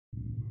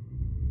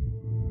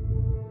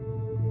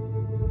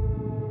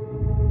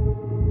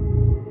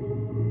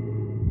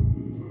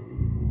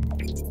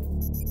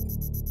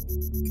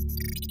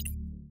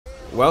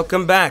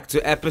Welcome back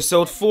to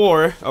episode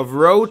 4 of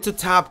Road to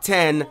Top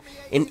 10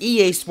 in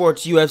EA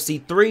Sports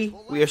UFC 3.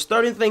 We are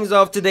starting things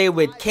off today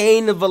with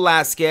Cain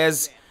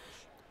Velasquez.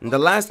 In the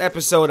last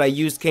episode, I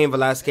used Cain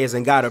Velasquez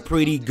and got a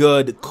pretty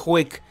good,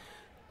 quick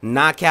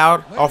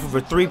knockout off of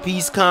a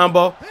 3-piece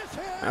combo.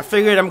 I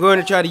figured I'm going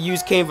to try to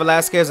use Cain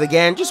Velasquez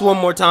again, just one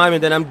more time,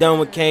 and then I'm done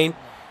with Cain.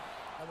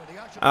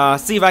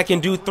 See if I can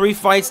do 3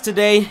 fights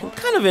today. I'm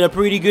kind of in a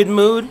pretty good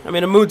mood. I'm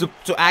in a mood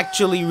to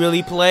actually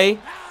really play.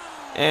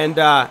 And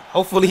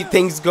hopefully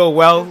things go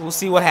well. We'll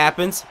see what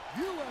happens.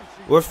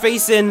 We're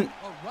facing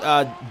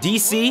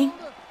DC.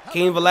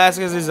 Cain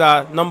Velasquez is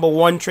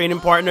 #1 training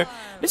partner.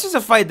 This is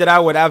a fight that I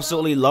would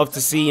absolutely love to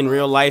see in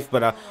real life,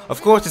 but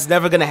of course it's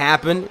never gonna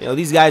happen. You know,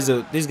 these guys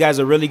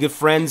are really good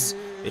friends.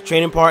 They're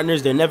training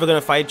partners. They're never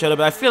gonna fight each other.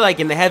 But I feel like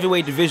in the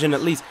heavyweight division,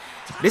 at least,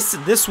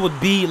 this would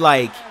be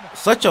like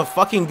such a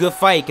fucking good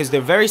fight because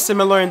they're very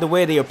similar in the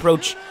way they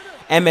approach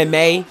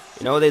MMA.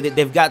 You know,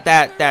 they've got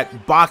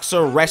that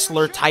boxer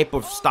wrestler type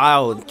of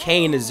style, and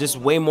Cain is just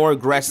way more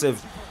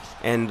aggressive.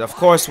 And of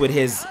course, with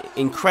his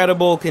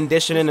incredible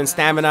conditioning and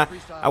stamina,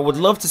 I would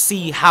love to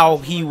see how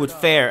he would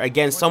fare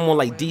against someone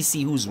like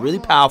DC, who's really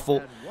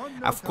powerful.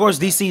 Of course,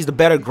 DC is the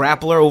better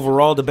grappler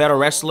overall, the better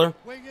wrestler,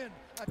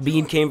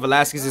 being Cain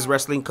Velasquez's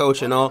wrestling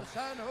coach and all.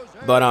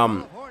 But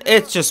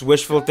it's just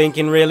wishful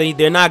thinking, really.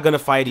 They're not gonna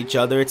fight each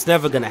other. It's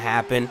never gonna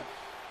happen.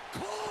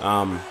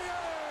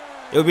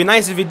 It would be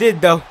nice if it did,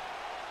 though.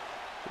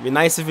 It'd be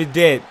nice if it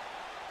did.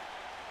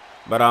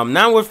 But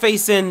now we're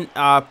facing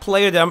a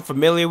player that I'm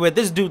familiar with.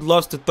 This dude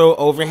loves to throw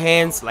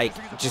overhands, like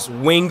just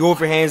wing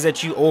overhands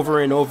at you over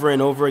and over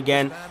and over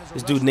again.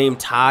 This dude named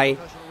Ty.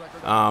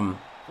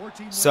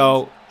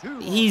 So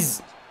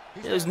he's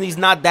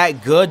not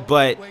that good,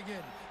 but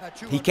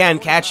he can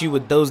catch you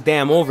with those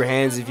damn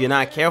overhands if you're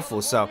not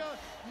careful. So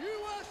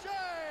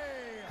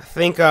I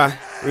think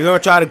we're gonna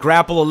try to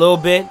grapple a little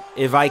bit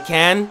if I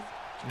can.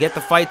 Get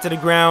the fight to the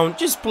ground.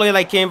 Just play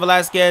like Cain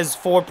Velasquez,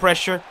 forward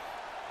pressure.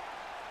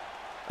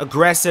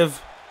 Aggressive.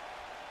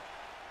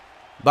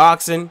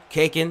 Boxing,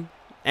 kicking,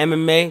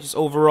 MMA, just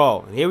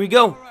overall. And here we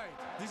go.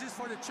 This is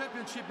for the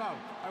championship bout.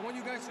 I want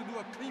you guys to do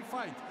a clean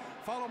fight.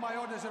 Follow my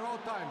orders at all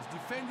times.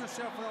 Defend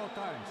yourself at all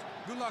times.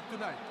 Good luck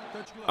tonight.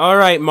 Touch gloves. All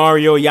right,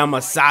 Mario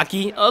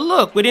Yamasaki. Oh,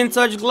 look, we didn't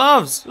touch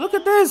gloves. Look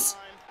at this.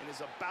 It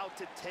is about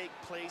to take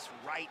place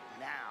right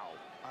now.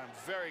 I'm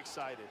very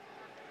excited.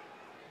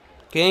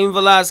 Cain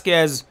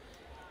Velasquez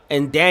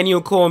and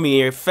Daniel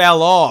Cormier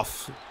fell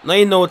off.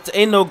 Ain't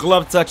no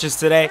glove touches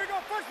today. Here we go.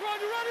 First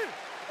round. You ready?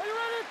 Are you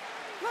ready?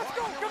 Let's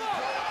go. Come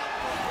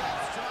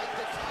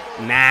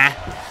on.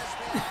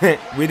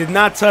 Nah. We did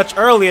not touch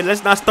earlier.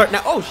 Let's not start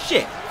now. Oh,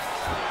 shit.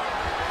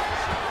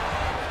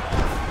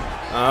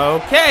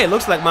 Okay,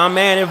 looks like my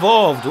man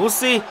evolved. We'll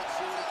see.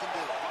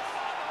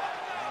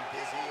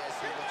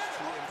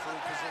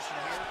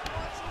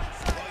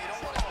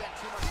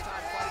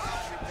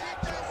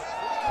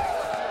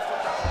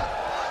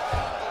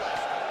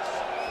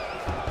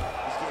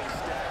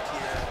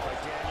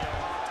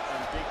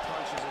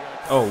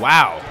 Oh,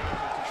 wow.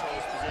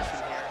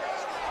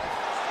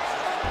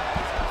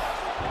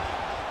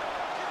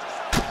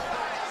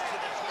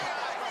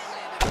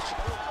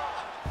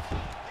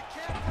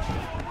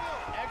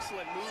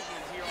 Excellent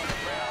movement here on the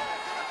ground.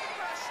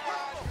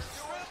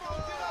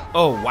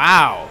 Oh,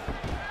 wow.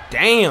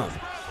 Damn. A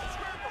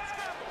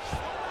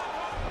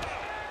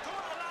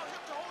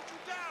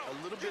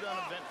little bit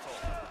uneventful.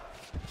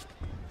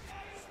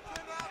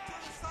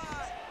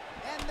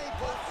 And they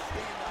both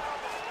stand up.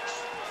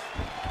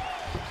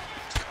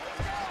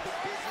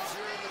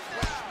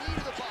 Knee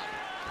to the body.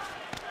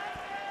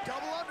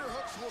 Double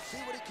underhooks. We'll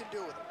see what he can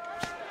do with it.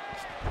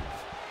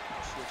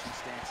 Switching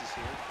stances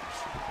here.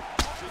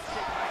 Good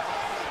kick by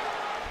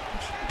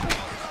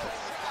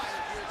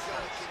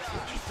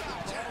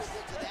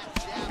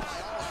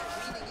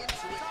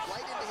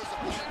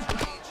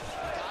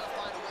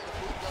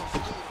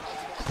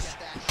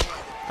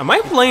Am I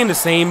playing the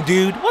same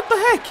dude? What the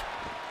heck?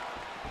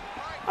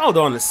 Hold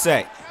on a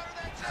sec.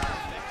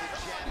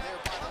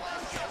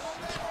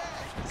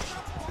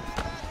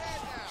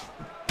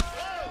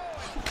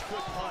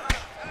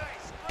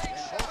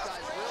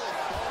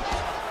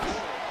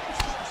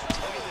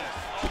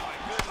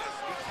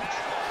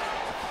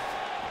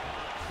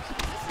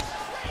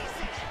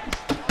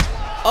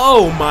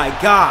 Oh my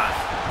god.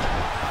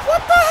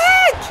 What the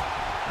heck?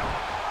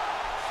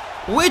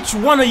 Which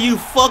one of you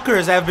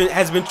fuckers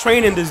has been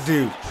training this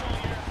dude?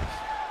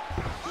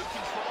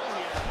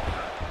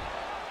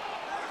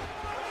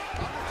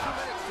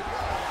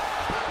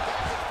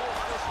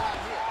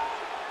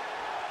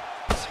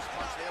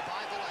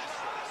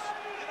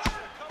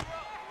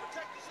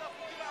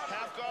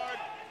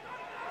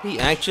 He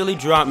actually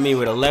dropped me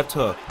with a left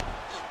hook.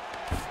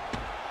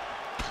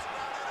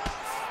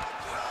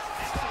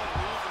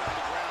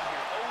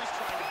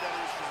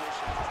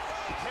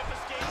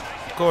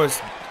 Of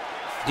course,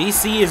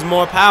 DC is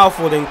more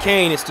powerful than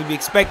Cain, is to be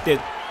expected.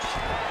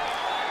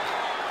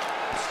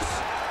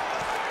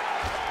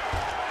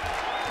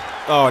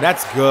 Oh,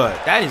 that's good.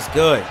 That is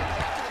good.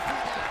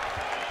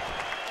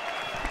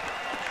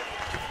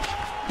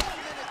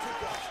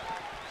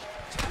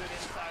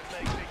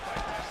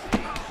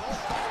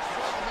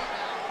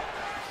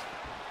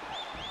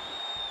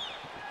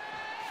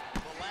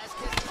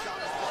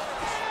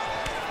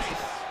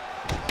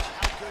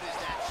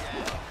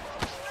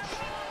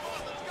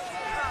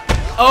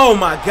 Oh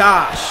my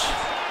gosh.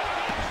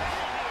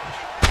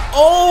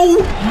 Oh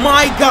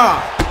my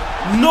god.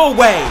 No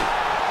way.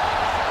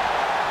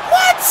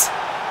 What?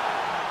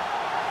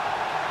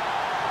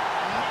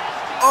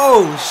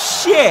 Oh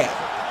shit.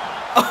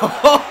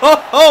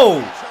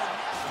 Oh.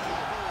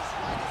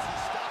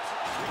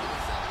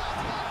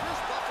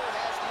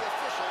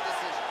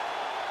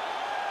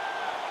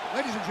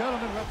 Ladies and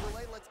gentlemen,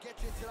 Let's get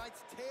you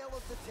tonight's tale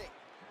of the tape.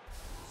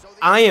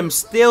 I am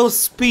still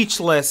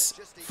speechless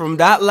from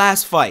that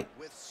last fight.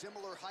 With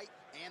similar height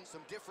and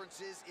some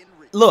differences in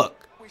reach.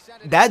 Look,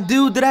 that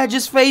dude that I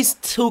just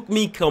faced took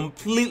me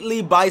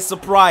completely by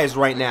surprise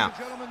right now.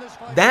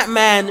 That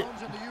man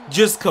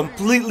just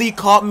completely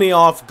caught me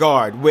off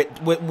guard with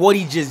what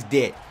he just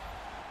did.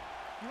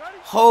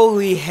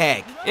 Holy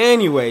heck.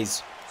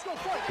 Anyways,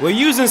 we're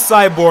using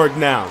Cyborg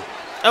now.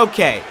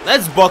 Okay,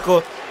 let's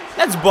buckle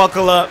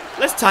up.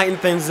 Let's tighten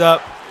things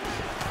up.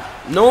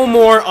 No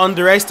more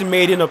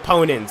underestimating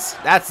opponents.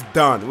 That's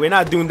done. We're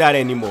not doing that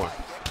anymore.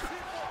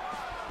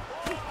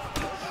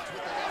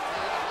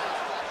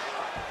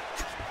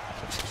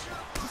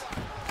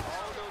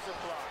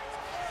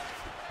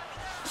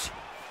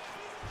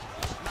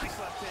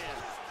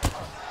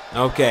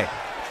 Okay.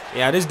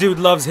 Yeah, this dude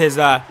loves his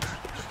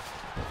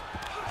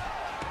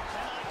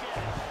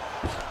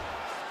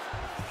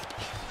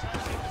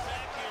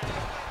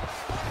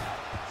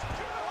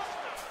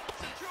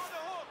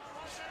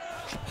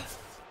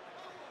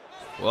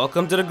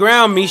Welcome to the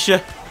ground,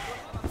 Misha.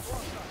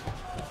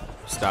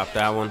 Stop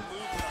that one.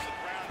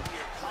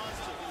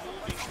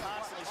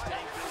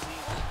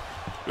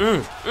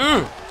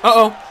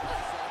 Uh-oh.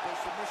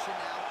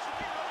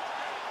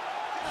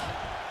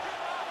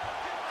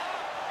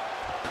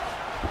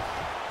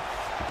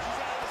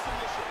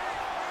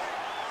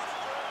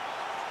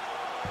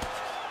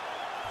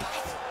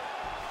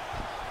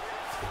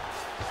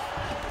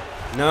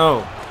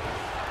 No.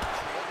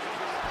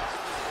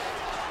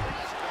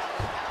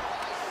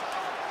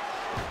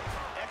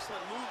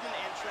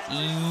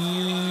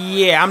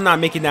 Yeah, I'm not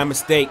making that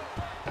mistake.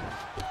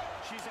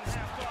 She's in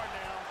half guard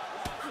now.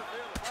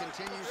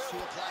 Continues to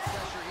apply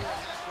pressure here in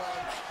half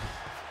guard.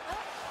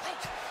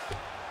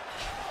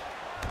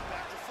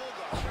 Back to full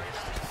guard. Very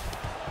nice.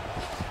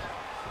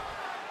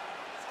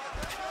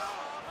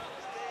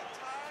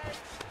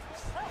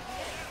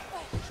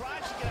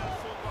 Tries to get out of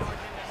full guard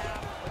into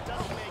half, but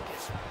doesn't make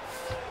it.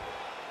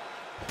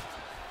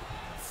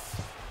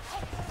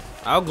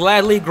 I'll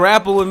gladly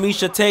grapple with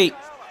Misha Tate.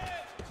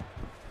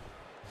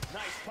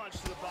 Nice punch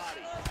to the body.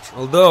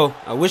 Although,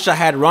 I wish I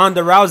had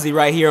Ronda Rousey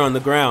right here on the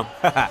ground.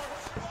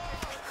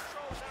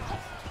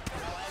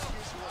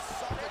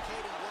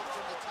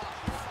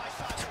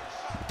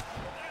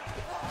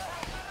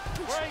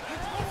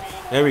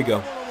 There we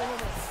go.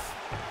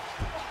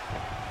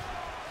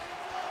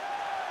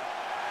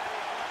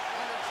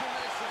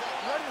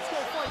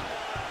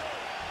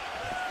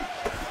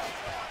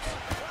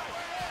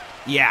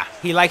 Yeah,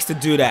 he likes to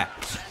do that.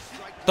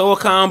 Throw a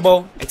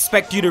combo,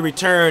 expect you to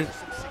return,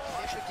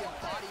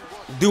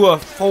 do a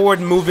forward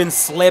moving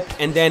slip,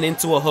 and then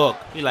into a hook.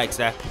 He likes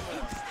that.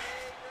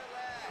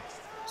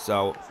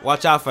 So,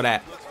 watch out for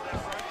that.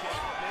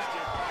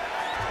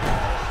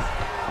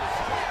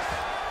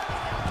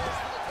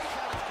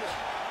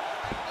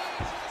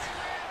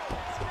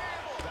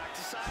 Back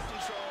to side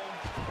control.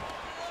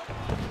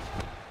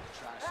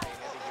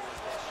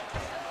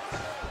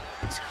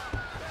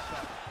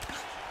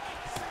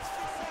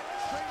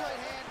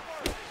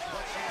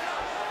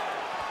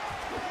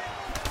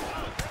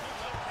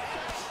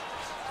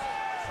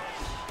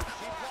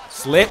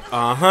 Slip,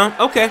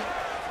 okay.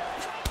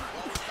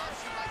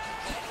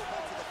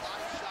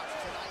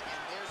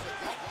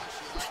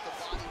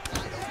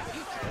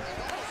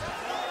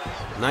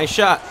 Nice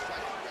shot.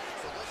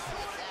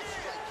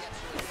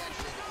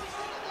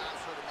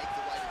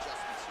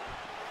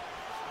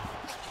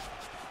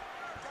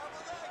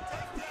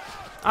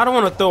 I don't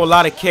want to throw a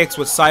lot of kicks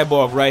with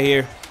Cyborg right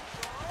here.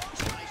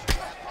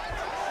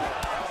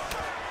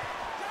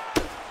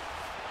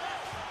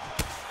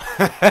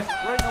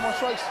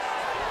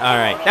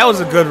 Alright, that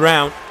was a good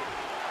round.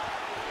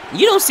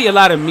 You don't see a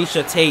lot of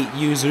Misha Tate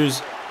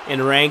users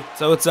in ranked,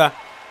 so it's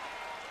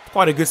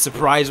quite a good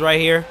surprise right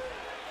here.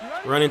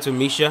 Run into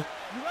Misha.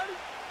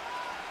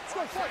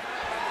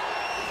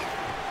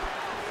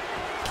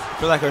 I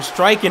feel like her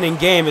striking in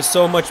game is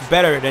so much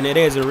better than it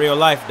is in real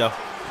life, though.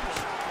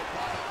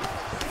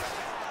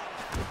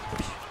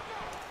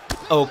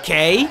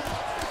 Okay.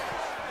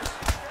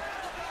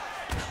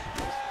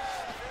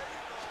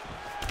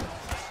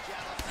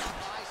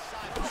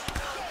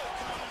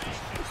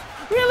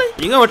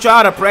 Really? You gonna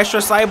try to pressure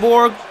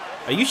Cyborg?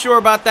 Are you sure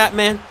about that,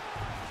 man?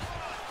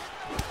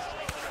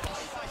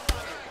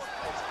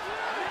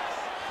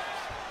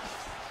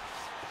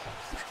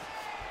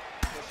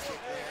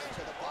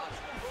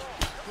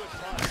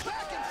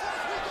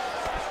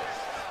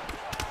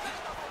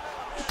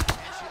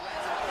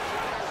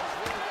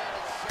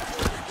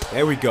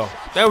 There we go.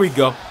 There we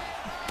go.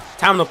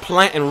 Time to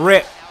plant and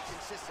rip.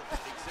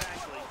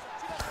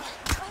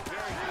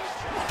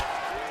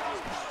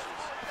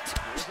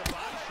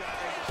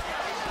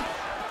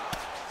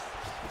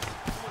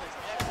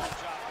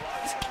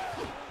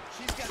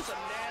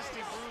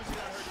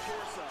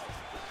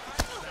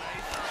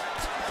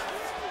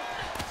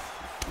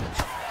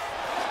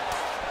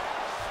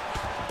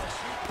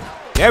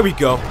 There we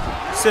go.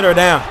 Sit her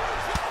down.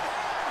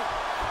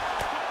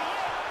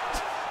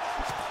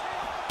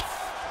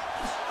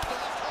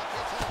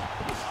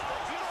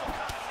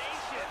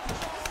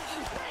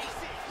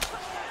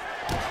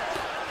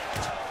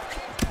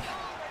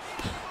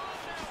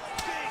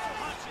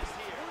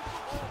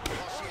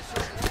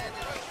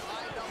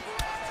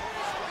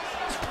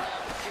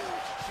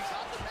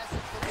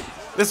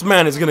 This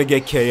man is gonna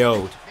get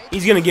KO'd.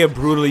 He's gonna get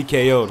brutally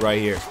KO'd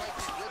right here.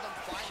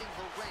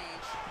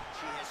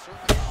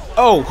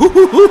 Oh,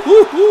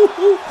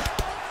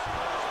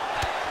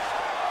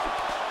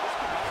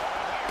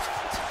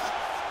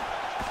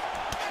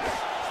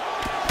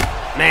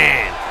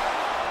 man,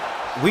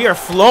 we are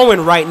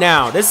flowing right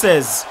now. This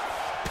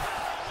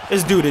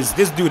dude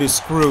is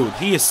screwed.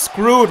 He is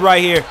screwed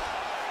right here.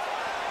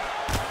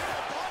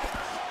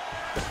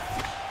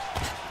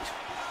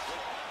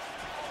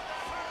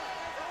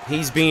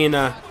 He's being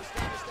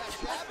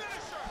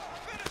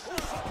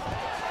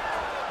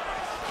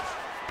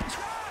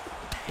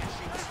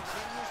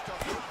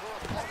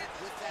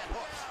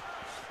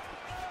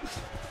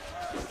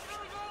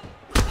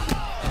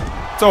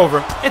It's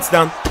over. It's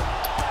done.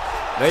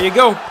 There you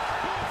go.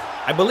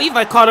 I believe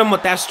I caught him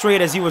with that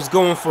straight as he was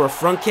going for a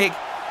front kick.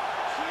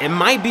 It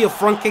might be a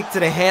front kick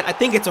to the head. I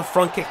think it's a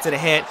front kick to the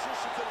head.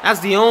 That's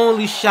the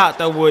only shot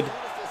that would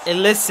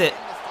elicit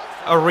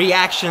a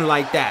reaction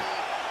like that.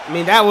 I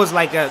mean, that was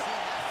like a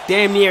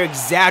damn near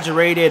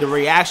exaggerated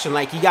reaction,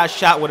 like he got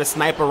shot with a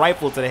sniper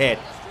rifle to the head.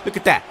 Look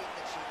at that.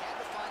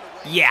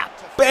 Yeah,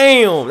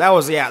 bam! That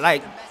was, yeah,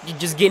 like you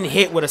just getting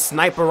hit with a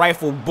sniper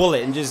rifle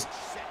bullet and just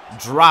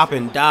drop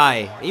and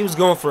die. He was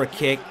going for a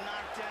kick.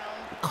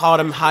 Caught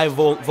him high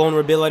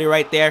vulnerability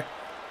right there.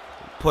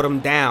 Put him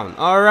down.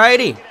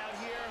 Alrighty.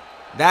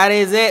 That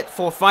is it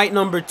for fight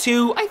number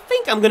 2. I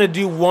think I'm going to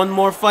do one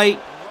more fight.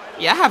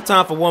 Yeah, I have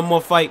time for one more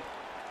fight.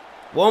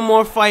 One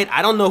more fight.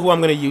 I don't know who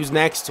I'm going to use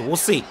next. We'll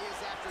see.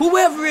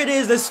 Whoever it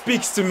is that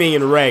speaks to me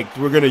in ranked,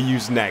 we're going to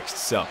use next.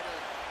 So,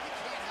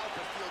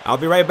 I'll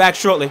be right back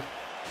shortly.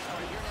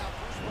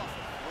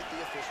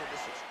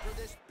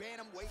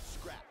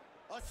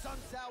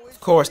 Of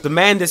course, the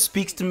man that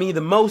speaks to me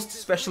the most,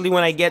 especially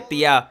when I get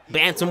the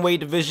bantamweight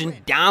division,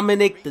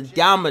 Dominic the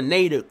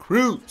Dominator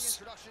Cruz.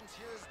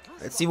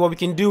 Let's see what we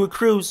can do with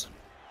Cruz.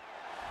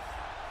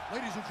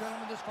 Ladies and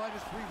gentlemen, this fight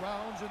is 3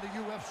 rounds in the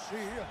UFC.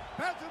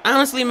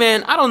 Honestly,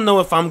 man, I don't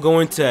know if I'm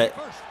going to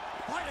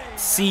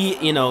see,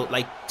 you know,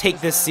 like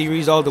take this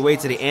series all the way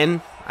to the end.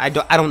 I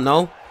don't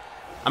know.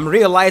 I'm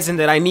realizing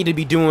that I need to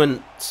be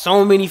doing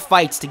so many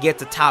fights to get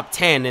to top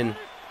 10, and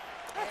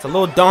it's a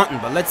little daunting,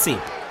 but let's see.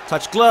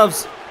 Touch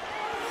gloves.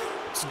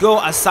 Let's go,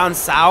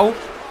 Asansao.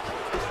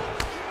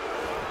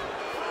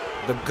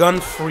 The Gun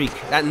Freak.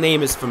 That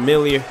name is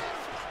familiar.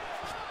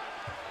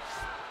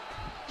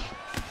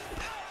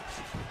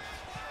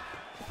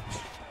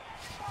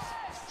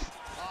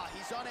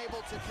 He's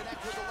unable to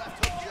connect with the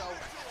left hook, Joe.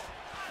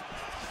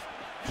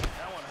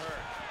 That one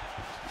hurt.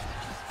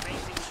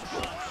 Facing his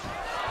punch.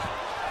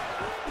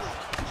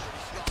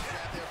 Strong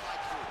grab there by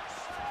Cruz.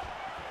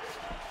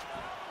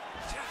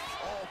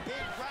 Oh,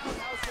 big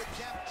roundhouse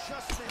attempt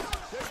just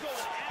missed. They're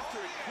going after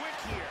it quick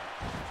here.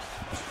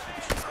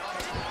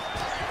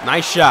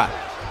 Nice shot.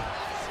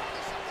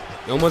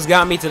 You almost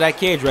got me to that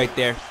cage right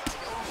there.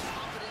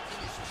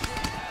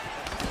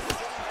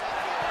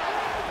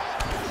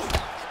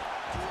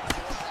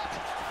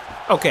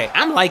 Okay,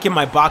 I'm liking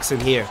my boxing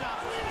here.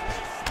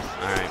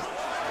 Alright.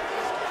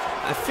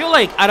 I feel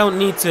like I don't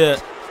need to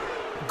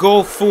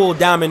go full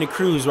Dominic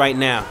Cruz right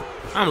now.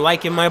 I'm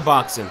liking my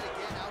boxing.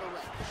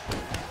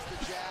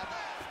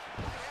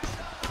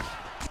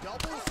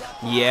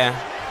 Yeah.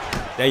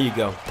 There you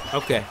go.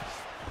 Okay.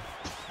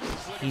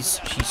 He's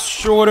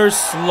shorter,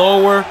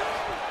 slower,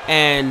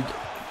 and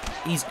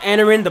he's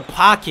entering the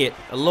pocket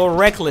a little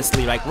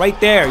recklessly. Like right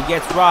there, he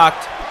gets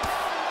rocked.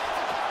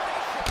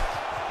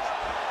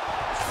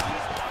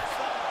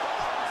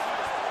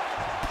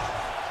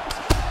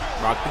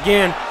 Rocked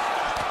again.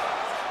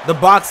 The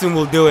boxing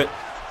will do it.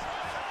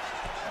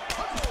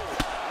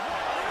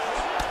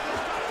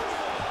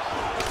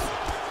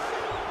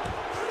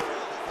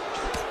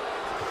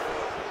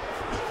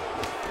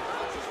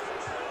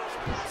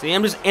 See,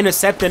 I'm just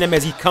intercepting him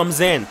as he comes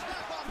in.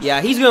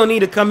 Yeah, he's going to need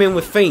to come in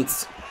with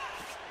feints.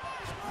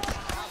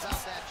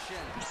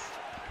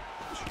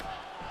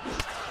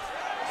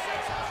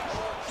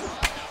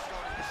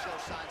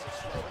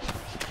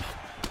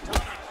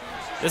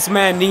 This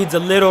man needs a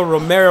little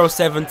Romero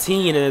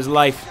 17 in his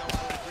life.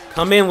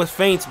 Come in with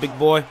feints, big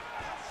boy.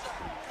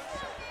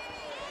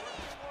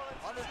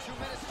 Under 2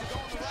 minutes to go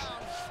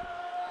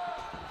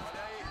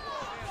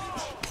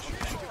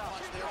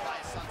in the round.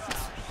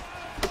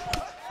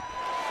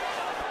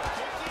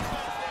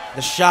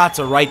 The shots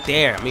are right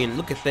there. I mean,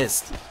 look at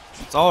this.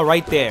 It's all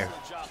right there.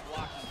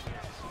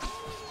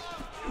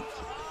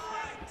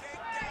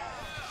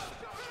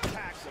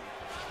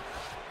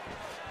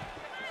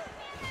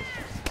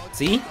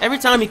 See? Every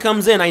time he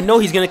comes in, I know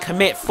he's going to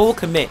commit, full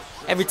commit.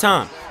 Every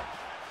time.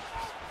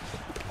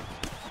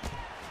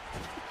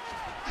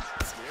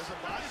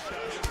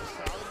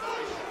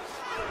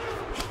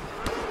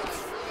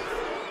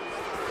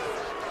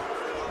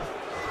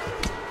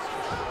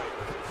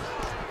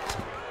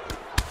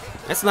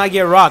 Let's not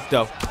get rocked,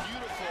 though.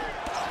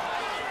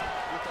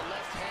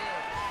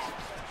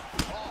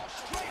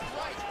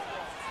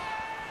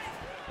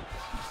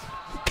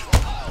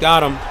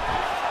 Got him.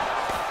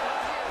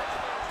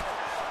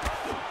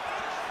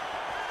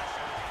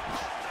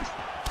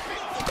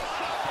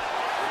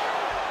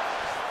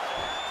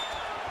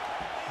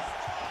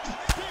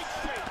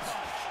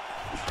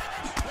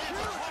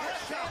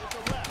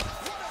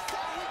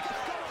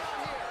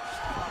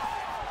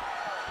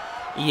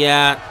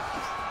 Yeah.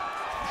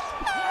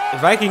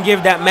 If I can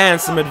give that man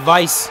some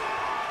advice,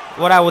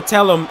 what I would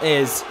tell him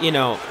is, you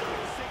know,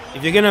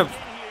 if you're gonna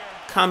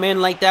come in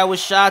like that with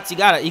shots, you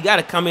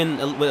gotta come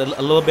in with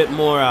a little bit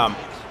more,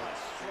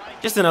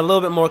 just in a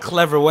little bit more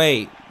clever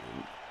way.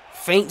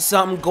 Feint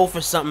something, go for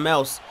something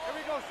else.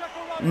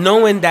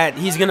 Knowing that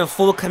he's gonna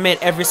full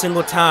commit every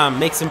single time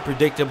makes him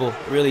predictable.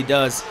 It really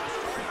does.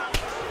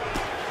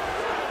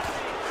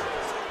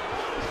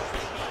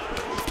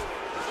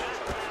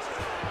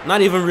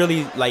 Not even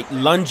really like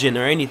lunging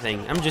or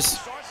anything. I'm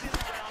just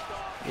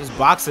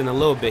boxing a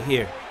little bit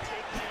here.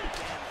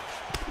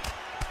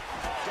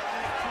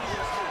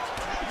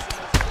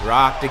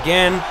 Rocked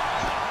again.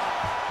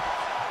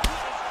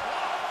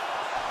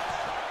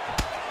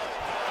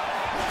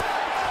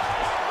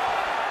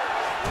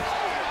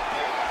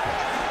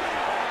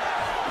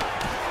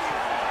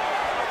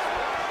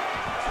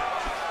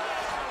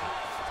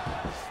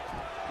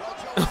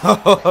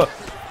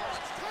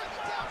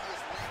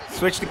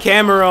 Switch the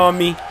camera on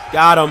me.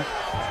 Got him.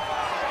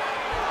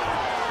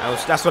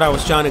 That's what I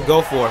was trying to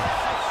go for.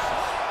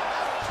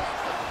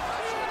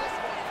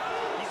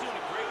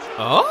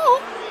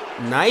 Oh,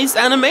 nice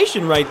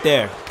animation right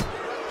there.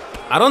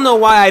 I don't know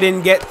why I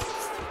didn't get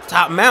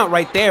top mount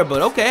right there,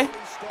 but okay.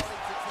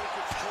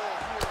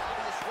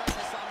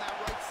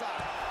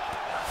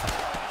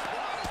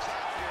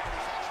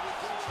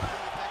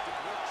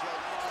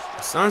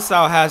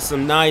 Sunsao has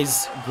some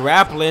nice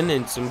grappling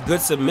and some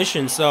good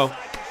submission, so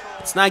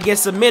let's not get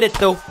submitted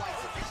though.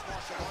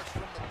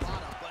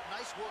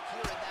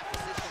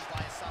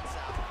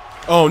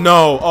 Oh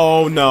no,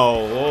 oh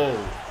no, oh.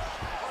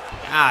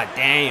 God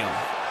damn.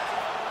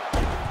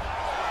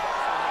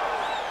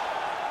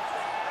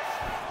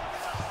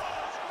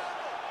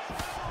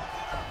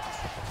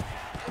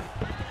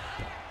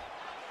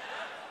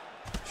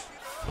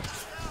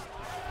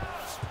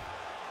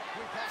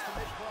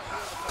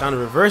 Trying to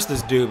reverse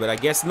this dude, but I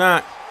guess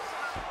not.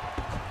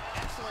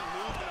 Excellent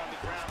movement on the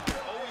ground.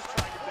 They're always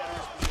trying to better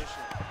his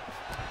position.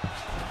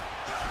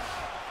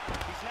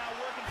 He's now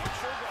working for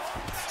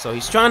Churgo. So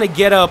he's trying to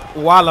get up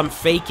while I'm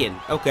faking.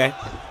 Okay.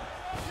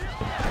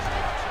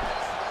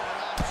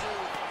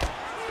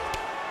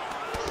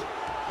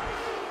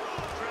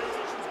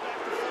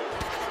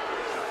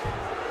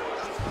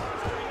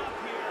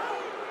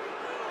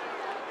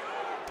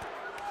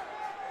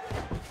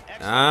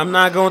 I'm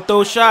not gonna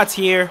throw shots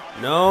here.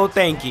 No,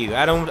 thank you.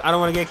 I don't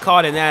want to get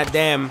caught in that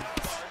damn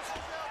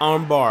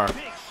arm bar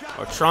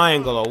or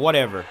triangle or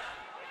whatever.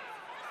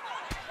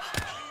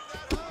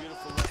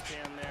 Beautiful left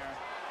hand there.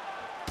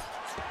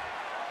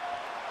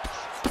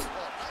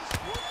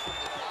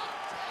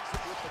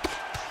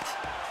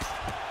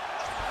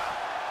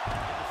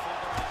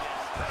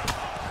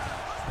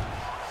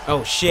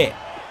 Oh shit.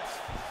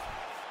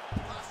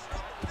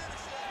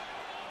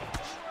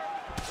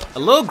 A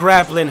little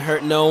grappling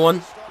hurt no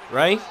one,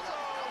 right?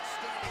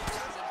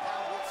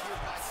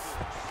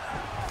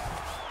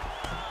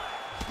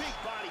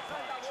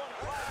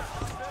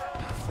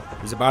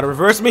 He's about to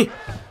reverse me.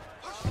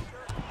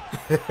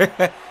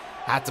 I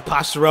had to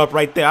posture up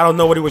right there. I don't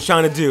know what he was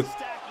trying to do.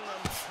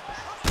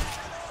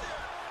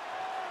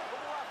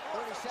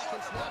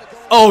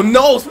 Oh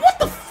no, what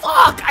the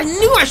fuck? I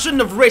knew I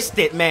shouldn't have risked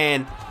it,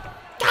 man.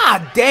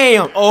 God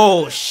damn.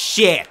 Oh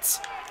shit.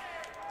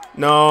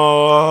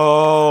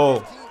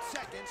 No.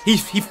 He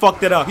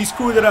fucked it up. He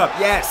screwed it up.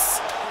 Yes.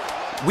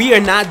 We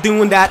are not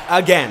doing that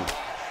again.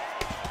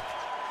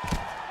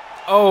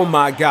 Oh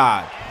my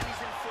god.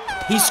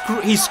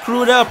 He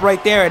screwed up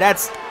right there.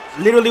 That's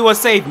literally what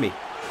saved me.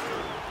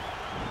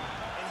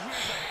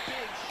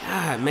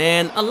 God,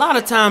 man. A lot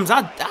of times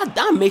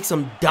I make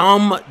some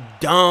dumb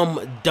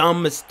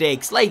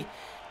mistakes. Like,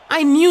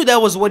 I knew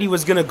that was what he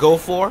was gonna go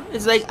for.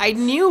 It's like, I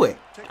knew it.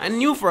 I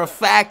knew for a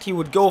fact he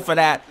would go for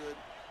that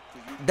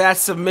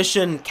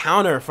submission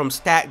counter from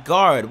stack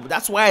guard.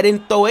 That's why I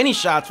didn't throw any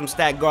shots from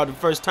stack guard the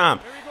first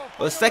time.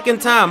 But the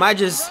second time, I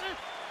just,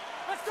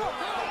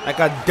 like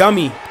a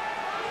dummy.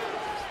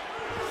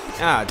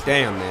 Ah,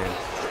 damn, man.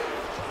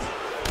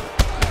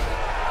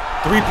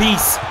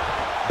 3-piece.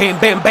 Bam,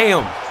 bam,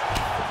 bam.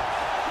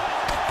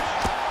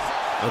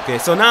 Okay,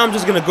 so now I'm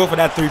just gonna go for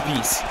that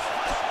 3-piece.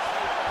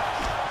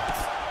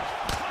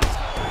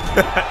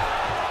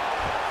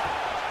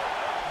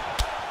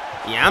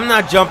 Yeah, I'm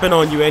not jumping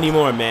on you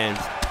anymore, man.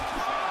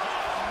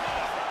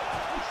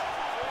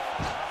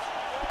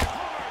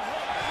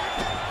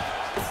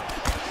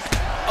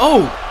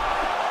 Oh!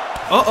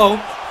 Uh-oh.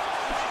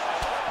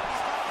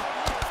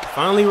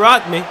 Finally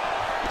rocked me.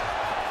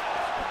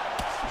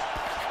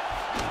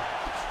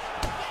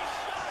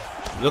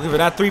 Looking for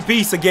that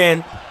three-piece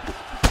again.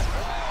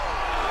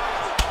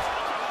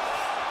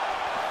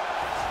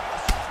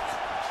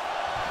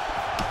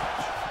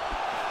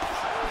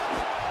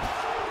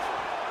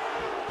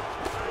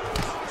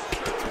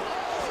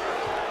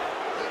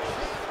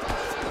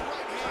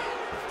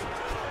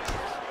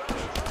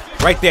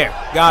 Right there.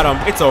 Got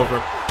him. It's over.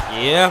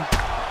 Yeah.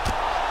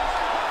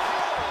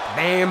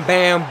 Bam,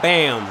 bam,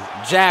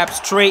 bam. Jab,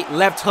 straight,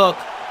 left hook.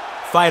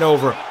 Fight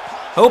over.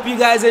 Hope you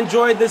guys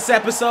enjoyed this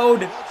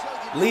episode.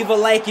 Leave a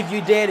like if you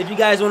did. If you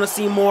guys want to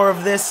see more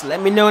of this,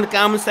 let me know in the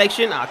comment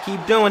section. I'll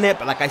keep doing it.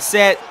 But like I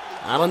said,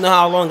 I don't know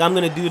how long I'm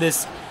going to do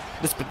this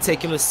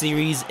particular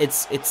series.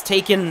 It's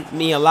taken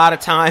me a lot of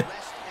time.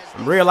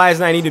 I'm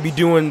realizing I need to be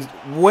doing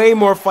way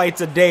more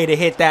fights a day to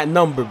hit that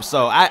number.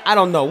 So I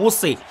don't know. We'll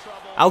see.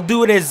 I'll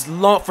do it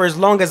for as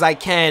long as I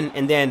can,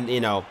 and then, you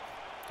know,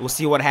 we'll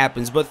see what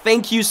happens. But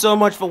thank you so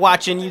much for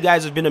watching. You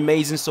guys have been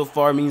amazing so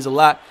far. It means a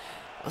lot.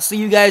 I'll see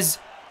you guys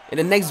in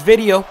the next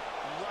video.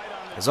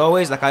 As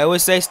always, like I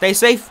always say, stay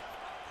safe.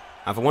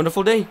 Have a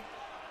wonderful day.